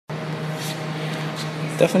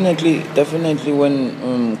Definitely.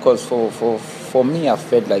 When because for me, I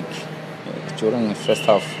felt like during the first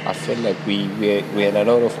half, I felt like we had a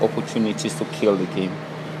lot of opportunities to kill the game.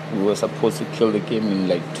 We were supposed to kill the game in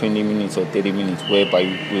like 20 minutes or 30 minutes, whereby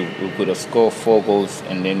we could have scored 4 goals,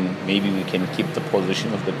 and then maybe we can keep the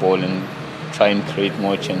possession of the ball and try and create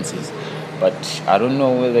more chances. But I don't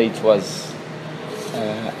know whether it was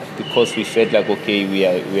because we felt like, okay,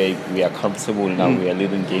 we are comfortable now, we are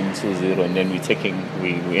leading game 2-0, and then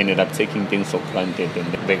we ended up taking things for granted,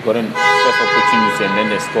 and they got an first opportunity, and then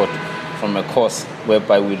they scored from a course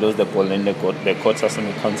whereby we lost the ball, and they caught us on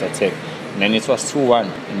a counter attack. And then it was 2-1,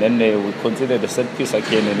 and then we considered the set piece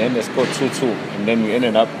again, and then they scored 2-2, and then we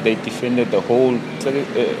ended up, they defended the whole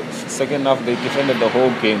second half, they defended the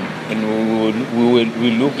whole game, and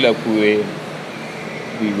we looked like we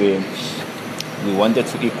wanted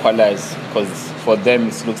to equalize, because for them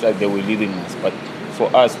it looks like they were leading us, but for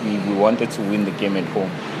us we wanted to win the game at home,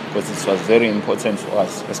 because it was very important for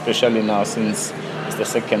us, especially now since it's the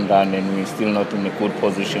second round and we're still not in a good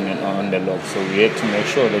position on the log. So we had to make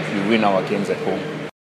sure that we win our games at home.